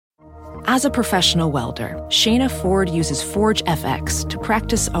As a professional welder, Shayna Ford uses Forge FX to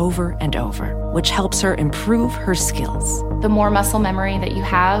practice over and over, which helps her improve her skills. The more muscle memory that you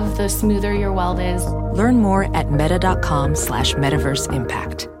have, the smoother your weld is. Learn more at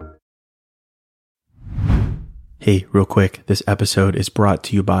meta.com/metaverseimpact. Hey, real quick, this episode is brought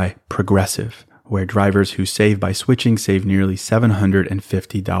to you by Progressive, where drivers who save by switching save nearly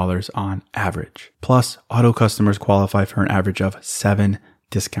 $750 on average. Plus, auto customers qualify for an average of 7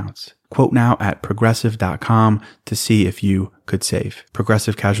 discounts. Quote now at progressive.com to see if you could save.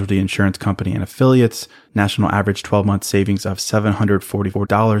 Progressive Casualty Insurance Company and Affiliates. National average 12-month savings of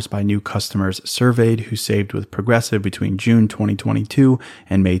 $744 by new customers surveyed who saved with Progressive between June 2022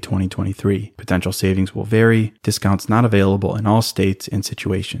 and May 2023. Potential savings will vary. Discounts not available in all states and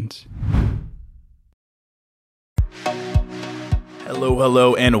situations.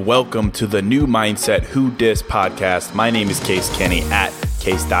 Hello, and welcome to the New Mindset Who Dis podcast. My name is Case Kenny at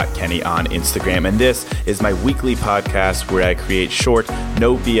Case.Kenny on Instagram, and this is my weekly podcast where I create short,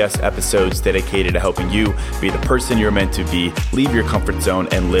 no BS episodes dedicated to helping you be the person you're meant to be, leave your comfort zone,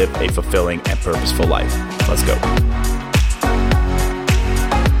 and live a fulfilling and purposeful life. Let's go.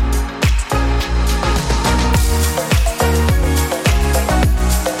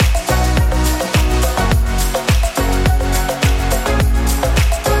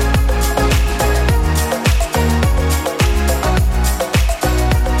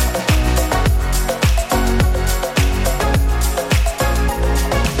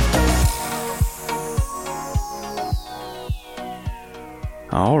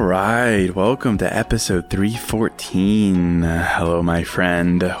 All right, welcome to episode 314. Hello, my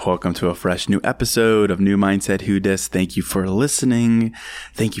friend. Welcome to a fresh new episode of New Mindset Who Dis. Thank you for listening.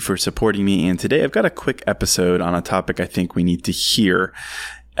 Thank you for supporting me. And today I've got a quick episode on a topic I think we need to hear.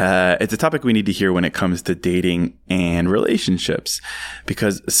 It's a topic we need to hear when it comes to dating and relationships,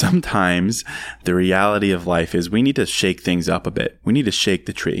 because sometimes the reality of life is we need to shake things up a bit. We need to shake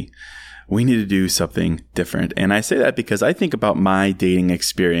the tree. We need to do something different. And I say that because I think about my dating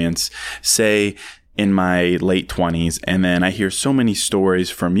experience, say in my late 20s, and then I hear so many stories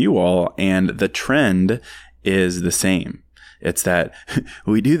from you all, and the trend is the same. It's that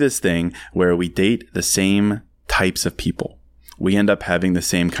we do this thing where we date the same types of people. We end up having the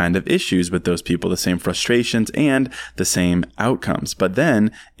same kind of issues with those people, the same frustrations and the same outcomes. But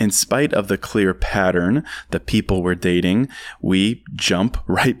then, in spite of the clear pattern, the people we're dating, we jump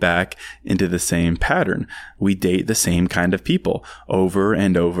right back into the same pattern. We date the same kind of people over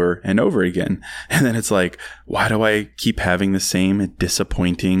and over and over again. And then it's like, why do I keep having the same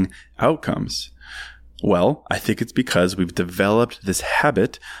disappointing outcomes? Well, I think it's because we've developed this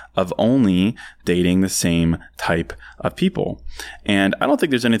habit of only dating the same type of people. And I don't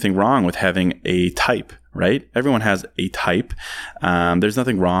think there's anything wrong with having a type, right? Everyone has a type. There's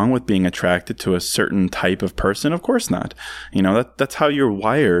nothing wrong with being attracted to a certain type of person. Of course not. You know, that's how you're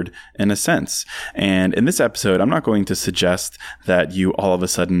wired in a sense. And in this episode, I'm not going to suggest that you all of a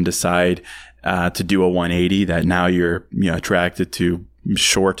sudden decide to do a 180, that now you're attracted to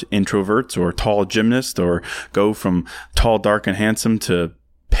short introverts or tall gymnasts, or go from tall, dark, and handsome to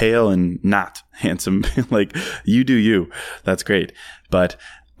pale and not handsome. Like, you do you. That's great. But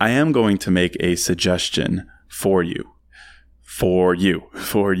I am going to make a suggestion for you. For you,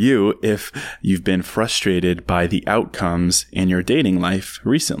 if you've been frustrated by the outcomes in your dating life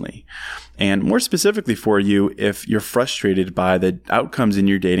recently. And more specifically for you, if you're frustrated by the outcomes in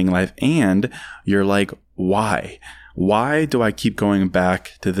your dating life and you're like, why? Why do I keep going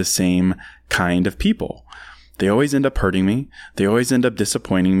back to the same kind of people? They always end up hurting me. They always end up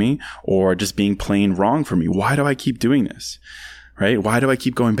disappointing me, or just being plain wrong for me. Why do I keep doing this? Right? Why do I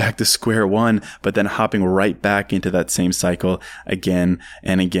keep going back to square one, but then hopping right back into that same cycle again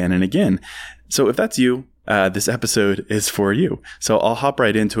and again and again? So if that's you, this episode is for you. So I'll hop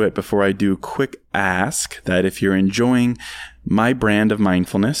right into it. Before I do, quick ask that if you're enjoying my brand of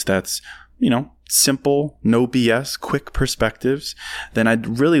mindfulness, that's, simple, no BS, quick perspectives, then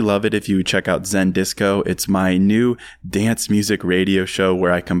I'd really love it if you would check out Zen Disco. It's my new dance music radio show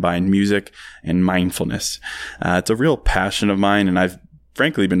where I combine music and mindfulness. It's a real passion of mine, and I've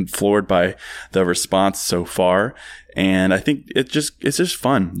frankly been floored by the response so far. And I think it's just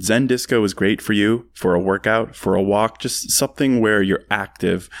fun. Zen Disco is great for you, for a workout, for a walk, just something where you're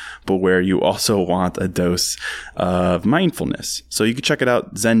active, but where you also want a dose of mindfulness. So you can check it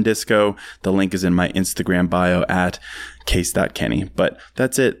out, Zen Disco. The link is in my Instagram bio at Case.Kenny. But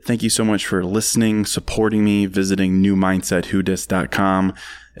that's it. Thank you so much for listening, supporting me, visiting newmindsetwhodis.com.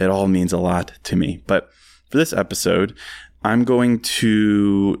 It all means a lot to me. But for this episode, I'm going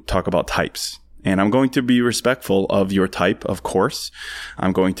to talk about types. And I'm going to be respectful of your type, of course.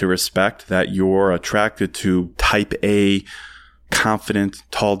 I'm going to respect that you're attracted to type A, confident,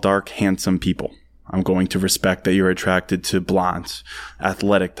 tall, dark, handsome people. I'm going to respect that you're attracted to blondes,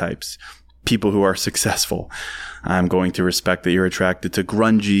 athletic types, people who are successful. I'm going to respect that you're attracted to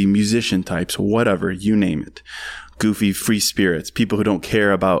grungy musician types, whatever, you name it. Goofy free spirits, people who don't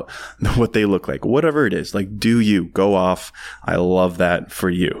care about what they look like, whatever it is. Like, do you go off? I love that for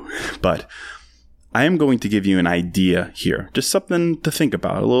you. But I am going to give you an idea here, just something to think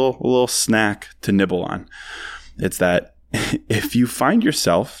about, a little snack to nibble on. It's that if you find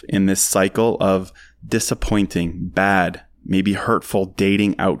yourself in this cycle of disappointing, bad, maybe hurtful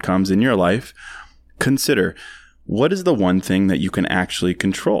dating outcomes in your life, consider, what is the one thing that you can actually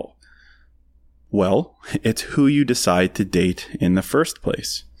control? Well, it's who you decide to date in the first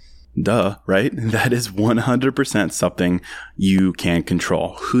place. Duh, right? That is 100% something you can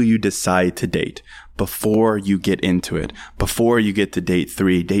control. Who you decide to date before you get into it, before you get to date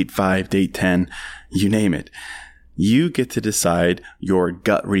 3, date 5, date 10, you name it. You get to decide your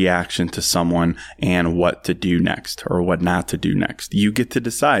gut reaction to someone and what to do next or what not to do next. You get to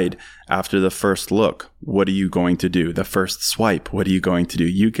decide after the first look, what are you going to do? The first swipe, what are you going to do?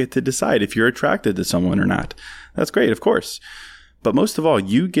 You get to decide if you're attracted to someone or not. That's great, of course. But most of all,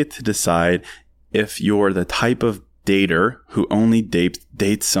 you get to decide if you're the type of dater who only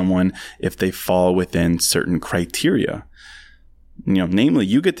dates someone if they fall within certain criteria. Namely,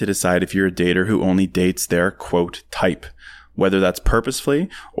 you get to decide if you're a dater who only dates their, quote, type, whether that's purposefully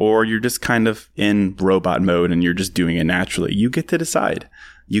or you're just kind of in robot mode and you're just doing it naturally. You get to decide.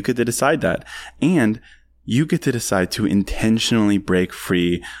 You get to decide that. And you get to decide to intentionally break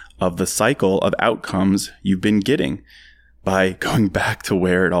free of the cycle of outcomes you've been getting by going back to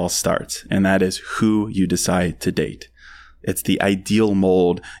where it all starts. And that is who you decide to date. It's the ideal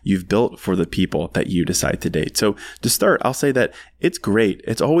mold you've built for the people that you decide to date. So to start, I'll say that it's great.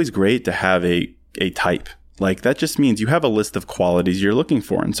 It's always great to have a type. Like, that just means you have a list of qualities you're looking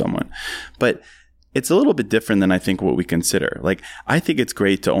for in someone. But it's a little bit different than I think what we consider. Like, I think it's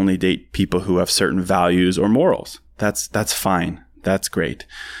great to only date people who have certain values or morals. That's fine. That's great.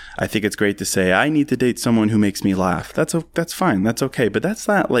 I think it's great to say, I need to date someone who makes me laugh. That's fine. That's okay. But that's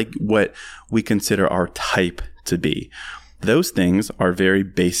not like what we consider our type to be. Those things are very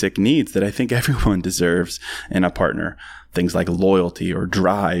basic needs that I think everyone deserves in a partner. Things like loyalty or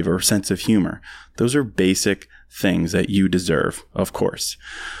drive or sense of humor. Those are basic things that you deserve, of course.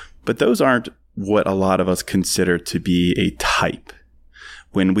 But those aren't what a lot of us consider to be a type.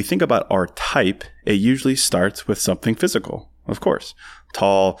 When we think about our type, it usually starts with something physical, of course.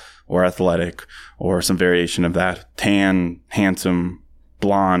 Tall or athletic or some variation of that. Tan, handsome,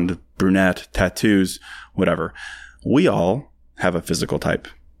 blonde, brunette, tattoos, whatever. We all have a physical type.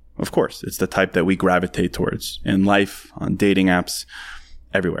 Of course, it's the type that we gravitate towards in life, on dating apps,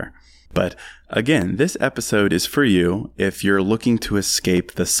 everywhere. But again, this episode is for you if you're looking to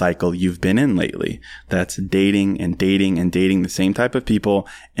escape the cycle you've been in lately. That's dating and dating and dating the same type of people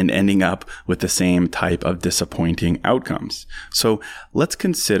and ending up with the same type of disappointing outcomes. So let's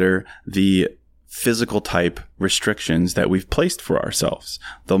consider the physical type restrictions that we've placed for ourselves,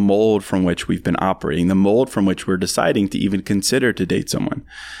 the mold from which we've been operating, the mold from which we're deciding to even consider to date someone.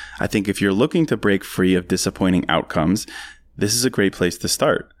 I think if you're looking to break free of disappointing outcomes, this is a great place to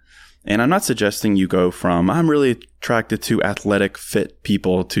start. And I'm not suggesting you go from, I'm really attracted to athletic, fit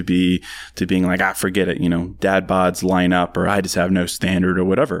people to being like, forget it, dad bods line up, or I just have no standard or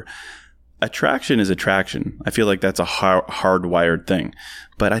whatever. Attraction is attraction. I feel like that's a hardwired thing.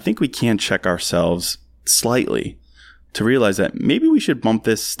 But I think we can check ourselves slightly to realize that maybe we should bump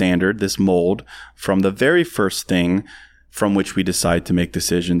this standard, this mold, from the very first thing from which we decide to make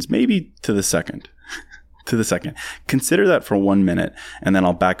decisions, maybe to the second. Consider that for 1 minute, and then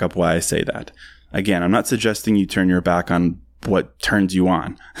I'll back up why I say that. Again, I'm not suggesting you turn your back on what turns you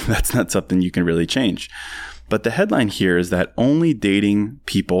on. That's not something you can really change. But the headline here is that only dating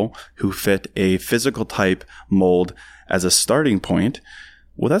people who fit a physical type mold as a starting point,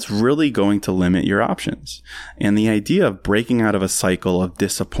 well, that's really going to limit your options. And the idea of breaking out of a cycle of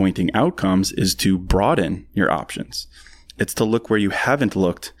disappointing outcomes is to broaden your options. It's to look where you haven't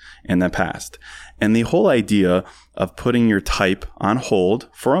looked in the past. And the whole idea of putting your type on hold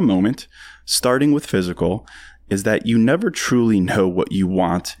for a moment, starting with physical, is that you never truly know what you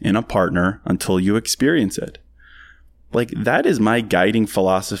want in a partner until you experience it. Like, that is my guiding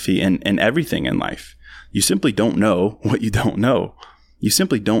philosophy in everything in life. You simply don't know what you don't know. You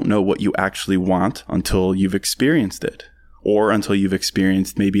simply don't know what you actually want until you've experienced it, or until you've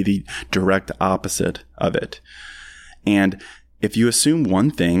experienced maybe the direct opposite of it. And if you assume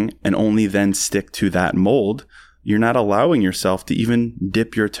one thing and only then stick to that mold, you're not allowing yourself to even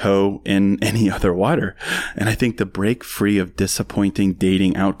dip your toe in any other water. And I think to break free of disappointing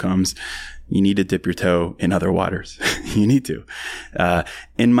dating outcomes, you need to dip your toe in other waters. You need to.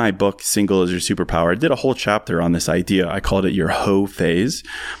 In my book, Single is Your Superpower, I did a whole chapter on this idea. I called it your hoe phase.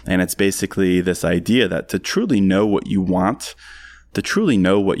 And it's basically this idea that to truly know what you want, to truly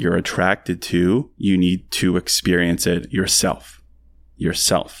know what you're attracted to, you need to experience it yourself.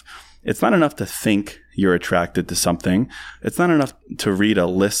 It's not enough to think you're attracted to something. It's not enough to read a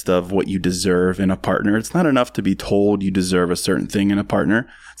list of what you deserve in a partner. It's not enough to be told you deserve a certain thing in a partner.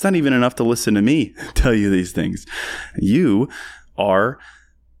 It's not even enough to listen to me tell you these things. You are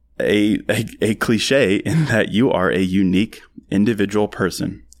a cliche in that you are a unique individual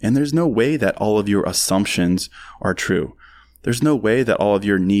person. And there's no way that all of your assumptions are true. There's no way that all of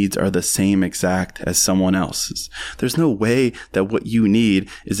your needs are the same exact as someone else's. There's no way that what you need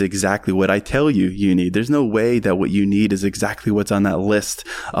is exactly what I tell you you need. There's no way that what you need is exactly what's on that list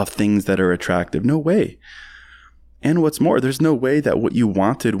of things that are attractive. No way. And what's more, there's no way that what you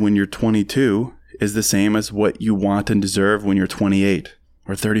wanted when you're 22 is the same as what you want and deserve when you're 28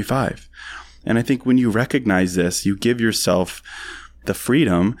 or 35. And I think when you recognize this, you give yourself the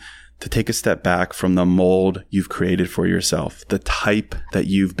freedom to take a step back from the mold you've created for yourself, the type that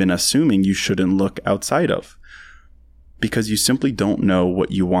you've been assuming you shouldn't look outside of, because you simply don't know what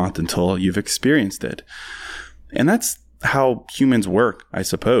you want until you've experienced it. And that's how humans work, I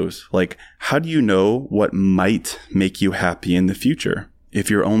suppose. Like, how do you know what might make you happy in the future if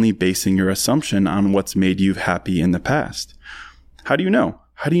you're only basing your assumption on what's made you happy in the past? How do you know?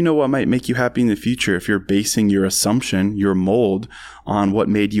 How do you know what might make you happy in the future if you're basing your assumption, your mold, on what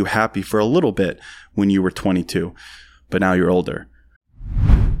made you happy for a little bit when you were 22, but now you're older?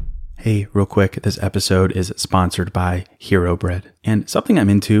 Hey, real quick, this episode is sponsored by Hero Bread. And something I'm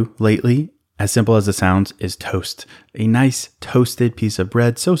into lately, as simple as it sounds, is toast. A nice toasted piece of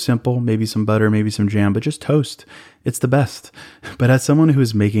bread, so simple, maybe some butter, maybe some jam, but just toast. It's the best. But as someone who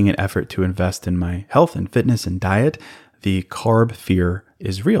is making an effort to invest in my health and fitness and diet, the carb fear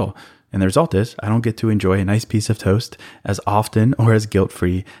is real. And the result is I don't get to enjoy a nice piece of toast as often or as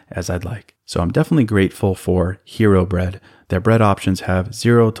guilt-free as I'd like. So I'm definitely grateful for Hero Bread. Their bread options have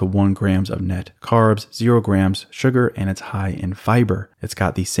 0 to 1 grams of net carbs, 0 grams sugar, and it's high in fiber. It's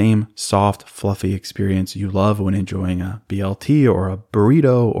got the same soft, fluffy experience you love when enjoying a BLT or a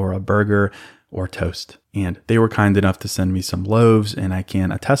burrito or a burger or toast. And they were kind enough to send me some loaves, and I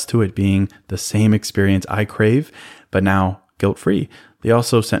can attest to it being the same experience I crave, but now guilt-free. They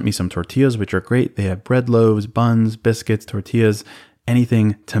also sent me some tortillas, which are great. They have bread loaves, buns, biscuits, tortillas,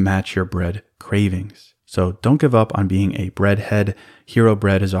 anything to match your bread cravings. So don't give up on being a breadhead. Hero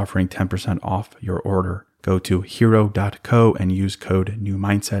Bread is offering 10% off your order. Go to hero.co and use code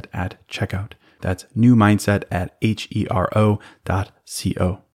NEWMINDSET at checkout. That's new mindset at hero.co.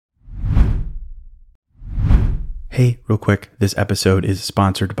 Hey, real quick, this episode is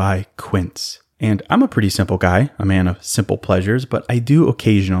sponsored by Quince. And I'm a pretty simple guy, a man of simple pleasures, but I do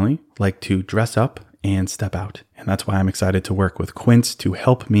occasionally like to dress up and step out. And that's why I'm excited to work with Quince to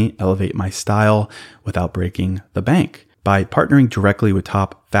help me elevate my style without breaking the bank. By partnering directly with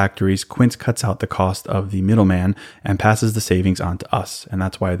top factories, Quince cuts out the cost of the middleman and passes the savings on to us. And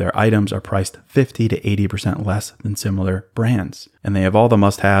that's why their items are priced 50 to 80% less than similar brands. And they have all the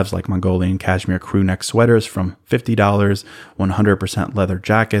must-haves like Mongolian cashmere crew neck sweaters from $50, 100% leather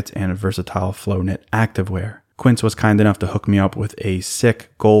jackets, and versatile flow knit activewear. Quince was kind enough to hook me up with a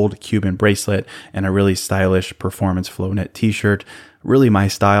sick gold Cuban bracelet and a really stylish performance flow knit t-shirt. Really my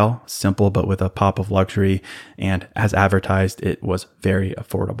style, simple but with a pop of luxury, and as advertised, it was very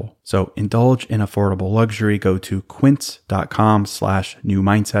affordable. So indulge in affordable luxury. Go to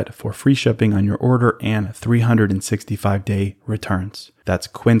quince.com/newmindset for free shipping on your order and 365-day returns. That's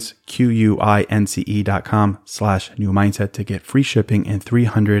Quince, QUINCE.com/newmindset to get free shipping and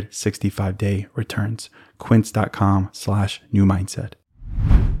 365-day returns. Quince.com/newmindset.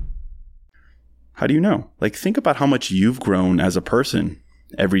 How do you know? Like, think about how much you've grown as a person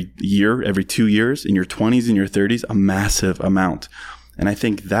every year, every 2 years, in your 20s and your 30s, a massive amount. And I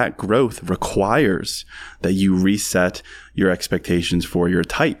think that growth requires that you reset your expectations for your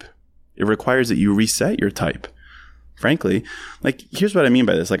type. It requires that you reset your type. Frankly, like, here's what I mean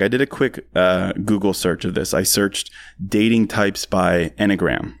by this. Like, I did a quick Google search of this. I searched dating types by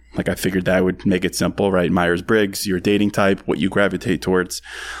Enneagram. Like, I figured that would make it simple, right? Myers-Briggs, your dating type, what you gravitate towards.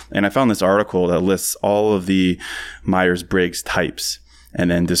 And I found this article that lists all of the Myers-Briggs types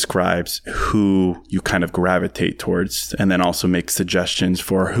and then describes who you kind of gravitate towards, and then also makes suggestions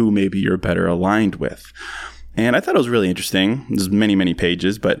for who maybe you're better aligned with. And I thought it was really interesting. There's many, many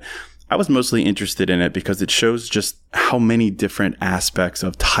pages, but I was mostly interested in it because it shows just how many different aspects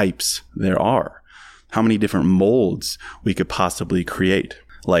of types there are, how many different molds we could possibly create.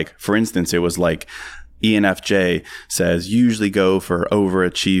 Like, for instance, it was like ENFJ says usually go for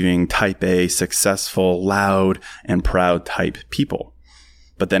overachieving, type A, successful, loud, and proud type people.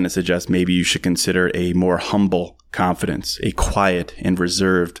 But then it suggests maybe you should consider a more humble confidence, a quiet and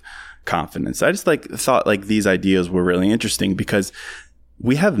reserved confidence. I just thought these ideas were really interesting because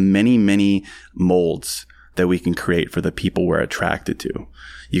we have many, many molds that we can create for the people we're attracted to.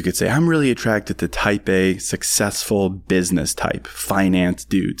 You could say, I'm really attracted to type A, successful business type, finance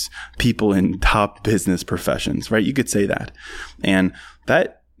dudes, people in top business professions, right? You could say that. And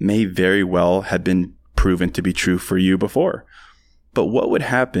that may very well have been proven to be true for you before. But what would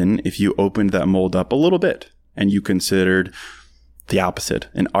happen if you opened that mold up a little bit and you considered the opposite,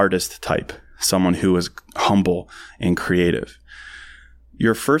 an artist type, someone who is humble and creative?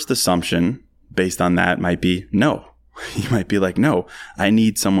 Your first assumption based on that might be no. You might be like, no, I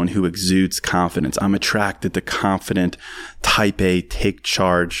need someone who exudes confidence. I'm attracted to confident, type A, take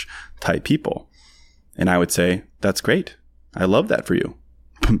charge type people. And I would say, that's great. I love that for you.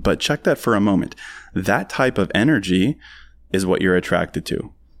 But check that for a moment. That type of energy is what you're attracted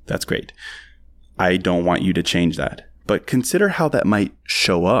to. That's great. I don't want you to change that. But consider how that might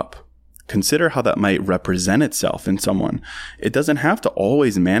show up. Consider how that might represent itself in someone. It doesn't have to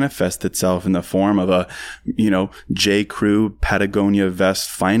always manifest itself in the form of a, J. Crew Patagonia vest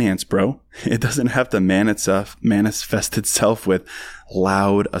finance bro. It doesn't have to manifest itself with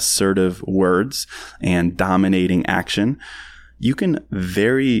loud, assertive words and dominating action. You can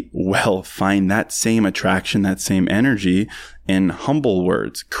very well find that same attraction, that same energy in humble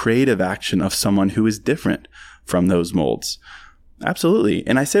words, creative action of someone who is different from those molds. Absolutely.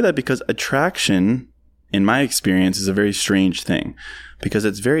 And I say that because attraction, in my experience, is a very strange thing because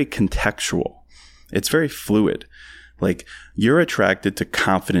it's very contextual. It's very fluid. Like, you're attracted to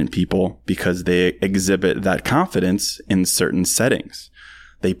confident people because they exhibit that confidence in certain settings.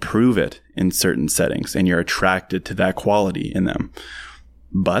 They prove it in certain settings, and you're attracted to that quality in them.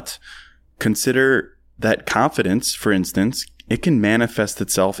 But consider that confidence, for instance, it can manifest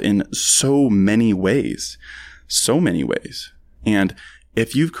itself in so many ways. So many ways. And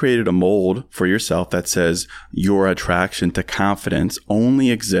if you've created a mold for yourself that says your attraction to confidence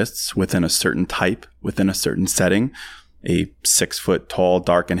only exists within a certain type, within a certain setting, a 6 foot tall,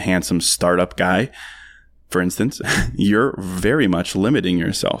 dark and handsome startup guy, for instance, you're very much limiting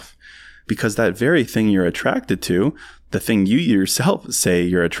yourself because that very thing you're attracted to, the thing you yourself say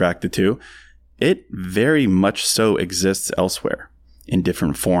you're attracted to, it very much so exists elsewhere in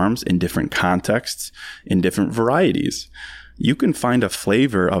different forms, in different contexts, in different varieties. You can find a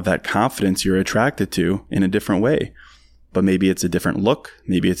flavor of that confidence you're attracted to in a different way, but maybe it's a different look.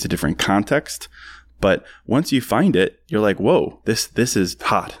 Maybe it's a different context. But once you find it, you're like, whoa, this is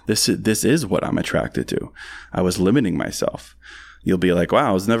hot. This is what I'm attracted to. I was limiting myself. You'll be like, wow,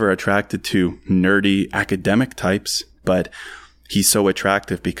 I was never attracted to nerdy academic types, but he's so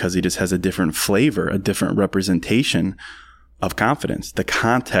attractive because he just has a different flavor, a different representation of confidence. The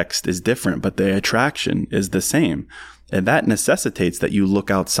context is different, but the attraction is the same. And that necessitates that you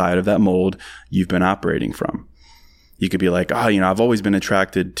look outside of that mold you've been operating from. You could be like, I've always been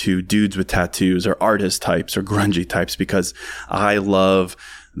attracted to dudes with tattoos or artist types or grungy types because I love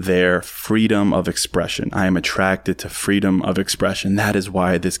their freedom of expression. I am attracted to freedom of expression. That is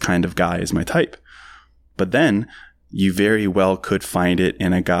why this kind of guy is my type. But then you very well could find it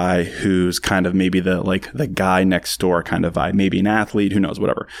in a guy who's kind of maybe the guy next door kind of vibe, maybe an athlete, who knows,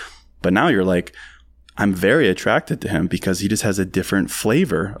 whatever. But now you're like, I'm very attracted to him because he just has a different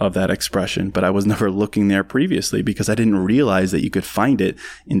flavor of that expression, but I was never looking there previously because I didn't realize that you could find it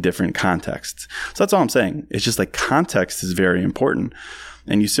in different contexts. So that's all I'm saying. It's just like context is very important.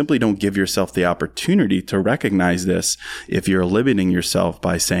 And you simply don't give yourself the opportunity to recognize this if you're limiting yourself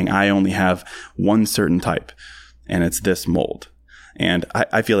by saying, I only have one certain type and it's this mold. And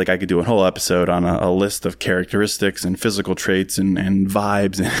I feel like I could do a whole episode on a list of characteristics and physical traits and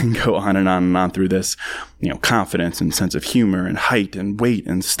vibes and go on and on and on through this, confidence and sense of humor and height and weight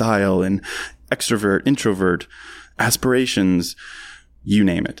and style and extrovert, introvert, aspirations, you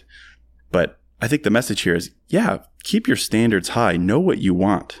name it. But I think the message here is, keep your standards high. Know what you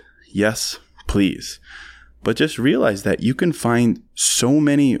want. Yes, please. But just realize that you can find so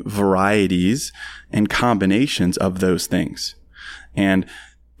many varieties and combinations of those things. And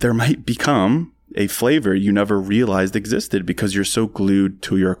there might become a flavor you never realized existed because you're so glued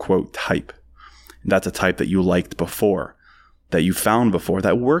to your quote type. That's a type that you liked before. that you found before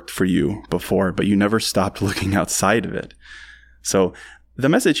that worked for you before, but you never stopped looking outside of it. So the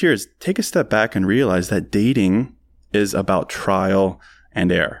message here is take a step back and realize that dating is about trial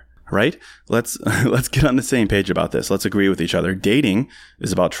and error, right? Let's get on the same page about this. Let's agree with each other. Dating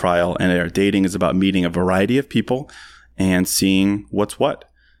is about trial and error. Dating is about meeting a variety of people and seeing what's what,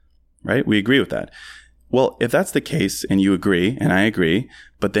 right? We agree with that. Well, if that's the case and you agree and I agree,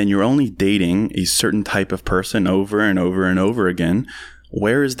 but then you're only dating a certain type of person over and over and over again,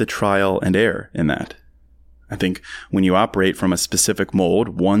 where is the trial and error in that? I think when you operate from a specific mold,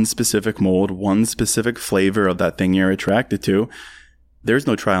 one specific flavor of that thing you're attracted to, there's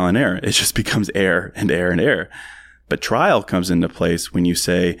no trial and error. It just becomes error and error and error. But trial comes into place when you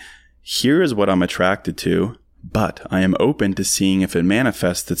say, here is what I'm attracted to, but I am open to seeing if it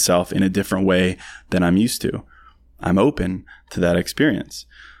manifests itself in a different way than I'm used to. I'm open to that experience.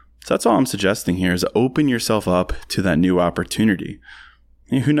 So that's all I'm suggesting here is open yourself up to that new opportunity.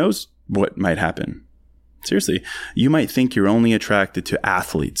 And who knows what might happen? Seriously, you might think you're only attracted to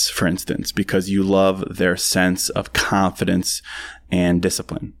athletes, for instance, because you love their sense of confidence and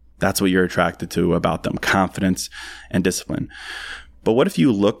discipline. That's what you're attracted to about them, confidence and discipline. But what if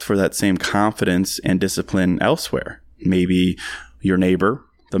you looked for that same confidence and discipline elsewhere? Maybe your neighbor,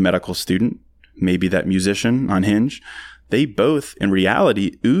 the medical student, maybe that musician on Hinge. They both, in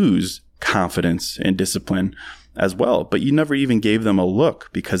reality, ooze confidence and discipline as well, but you never even gave them a look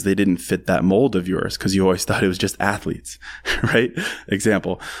because they didn't fit that mold of yours because you always thought it was just athletes, right?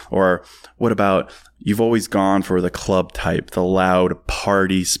 Example. Or what about you've always gone for the club type, the loud,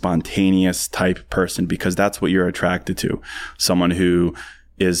 party, spontaneous type person because that's what you're attracted to. Someone who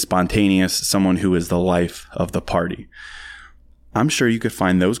is spontaneous, someone who is the life of the party. I'm sure you could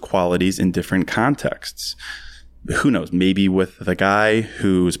find those qualities in different contexts. Who knows, maybe with the guy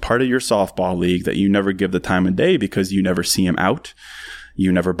who's part of your softball league that you never give the time of day because you never see him out.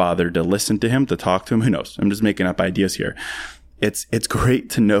 You never bothered to listen to him, to talk to him. Who knows? I'm just making up ideas here. It's great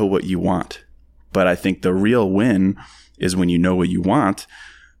to know what you want. But I think the real win is when you know what you want,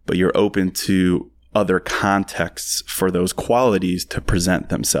 but you're open to other contexts for those qualities to present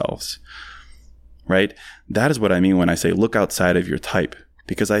themselves, right? That is what I mean when I say look outside of your type.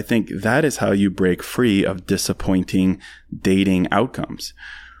 Because I think that is how you break free of disappointing dating outcomes.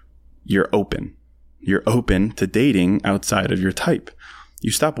 You're open. You're open to dating outside of your type.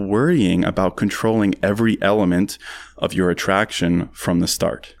 You stop worrying about controlling every element of your attraction from the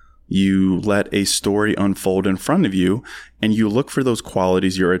start. You let a story unfold in front of you and you look for those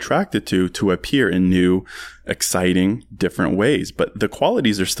qualities you're attracted to appear in new, exciting, different ways. But the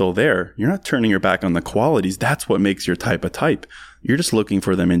qualities are still there. You're not turning your back on the qualities. That's what makes your type a type. You're just looking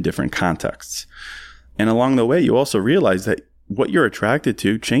for them in different contexts. And along the way, you also realize that what you're attracted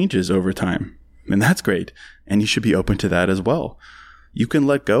to changes over time. And that's great. And you should be open to that as well. You can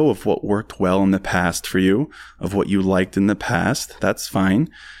let go of what worked well in the past for you, of what you liked in the past. That's fine.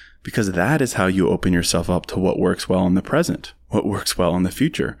 Because that is how you open yourself up to what works well in the present, what works well in the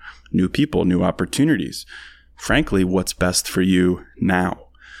future, new people, new opportunities. Frankly, what's best for you now.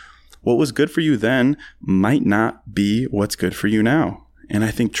 What was good for you then might not be what's good for you now. And I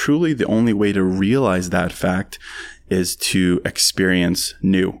think truly the only way to realize that fact is to experience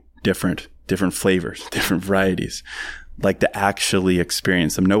new, different flavors, different varieties. Like to actually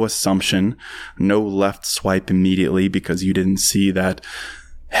experience them. No assumption, no left swipe immediately because you didn't see that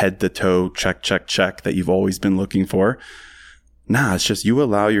head to toe check that you've always been looking for. Nah, it's just you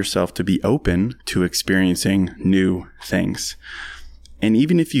allow yourself to be open to experiencing new things. And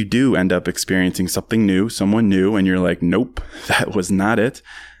even if you do end up experiencing something new, someone new, and you're like, nope, that was not it,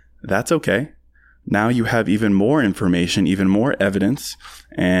 that's okay. Now you have even more information, even more evidence,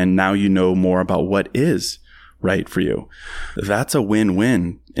 and now you know more about what is right for you. That's a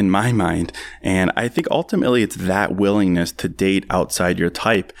win-win in my mind. And I think ultimately it's that willingness to date outside your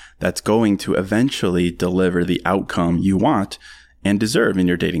type that's going to eventually deliver the outcome you want and deserve in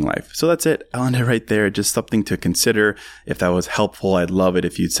your dating life. So that's it. I'll end it right there. Just something to consider. If that was helpful, I'd love it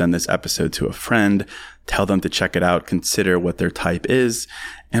if you'd send this episode to a friend, tell them to check it out, consider what their type is.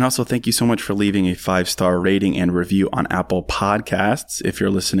 And also thank you so much for leaving a 5-star rating and review on Apple Podcasts if you're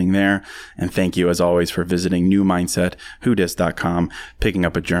listening there. And thank you as always for visiting newmindsetwhodis.com, picking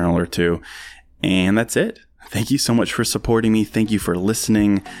up a journal or two. And that's it. Thank you so much for supporting me. Thank you for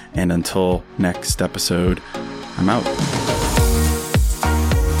listening. And until next episode, I'm out.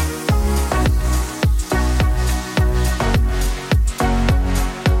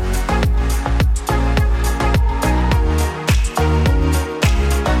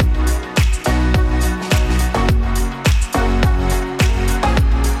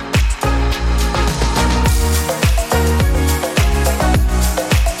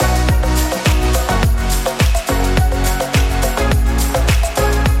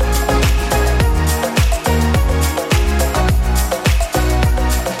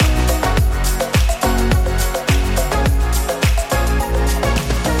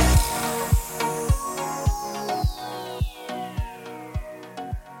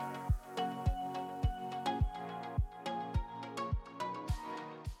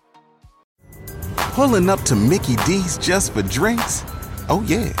 Pulling up to Mickey D's just for drinks? Oh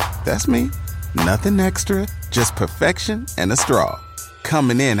yeah, that's me. Nothing extra, just perfection and a straw.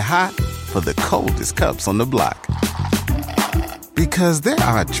 Coming in hot for the coldest cups on the block. Because there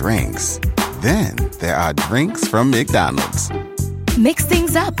are drinks. Then there are drinks from McDonald's. Mix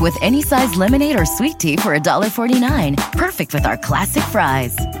things up with any size lemonade or sweet tea for $1.49. Perfect with our classic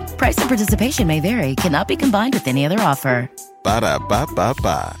fries. Price and participation may vary. Cannot be combined with any other offer.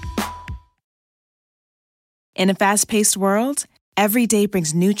 Ba-da-ba-ba-ba. In a fast-paced world, every day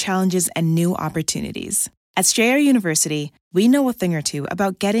brings new challenges and new opportunities. At Strayer University, we know a thing or two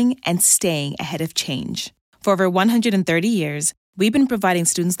about getting and staying ahead of change. For over 130 years, we've been providing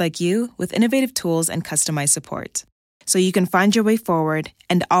students like you with innovative tools and customized support, so you can find your way forward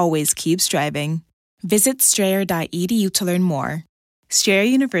and always keep striving. Visit strayer.edu to learn more. Strayer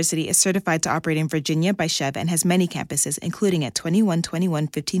University is certified to operate in Virginia by Chev and has many campuses, including at 2121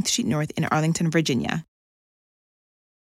 15th Street North in Arlington, Virginia.